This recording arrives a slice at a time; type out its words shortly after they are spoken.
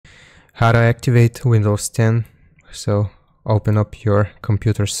How to activate Windows 10. So open up your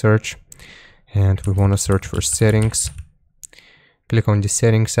computer search and we want to search for settings. Click on the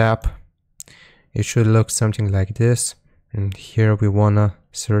settings app. It should look something like this, and here we want to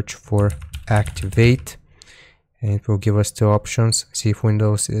search for activate, and it will give us two options: see if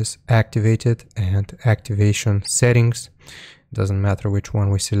Windows is activated and activation settings. Doesn't matter which one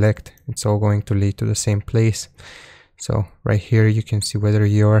we select, it's all going to lead to the same place. So right here you can see whether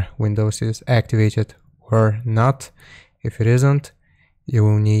your Windows is activated or not. If it isn't, you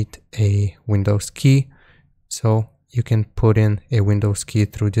will need a Windows key. So you can put in a Windows key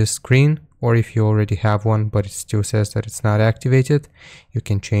through this screen, or if you already have one but it still says that it's not activated, you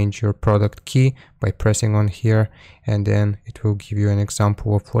can change your product key by pressing on here, and then it will give you an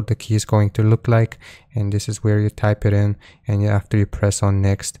example of what the key is going to look like, and this is where you type it in, and after you press on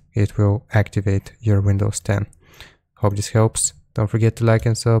next, it will activate your Windows 10. Hope this helps. Don't forget to like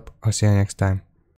and sub. I'll see you next time.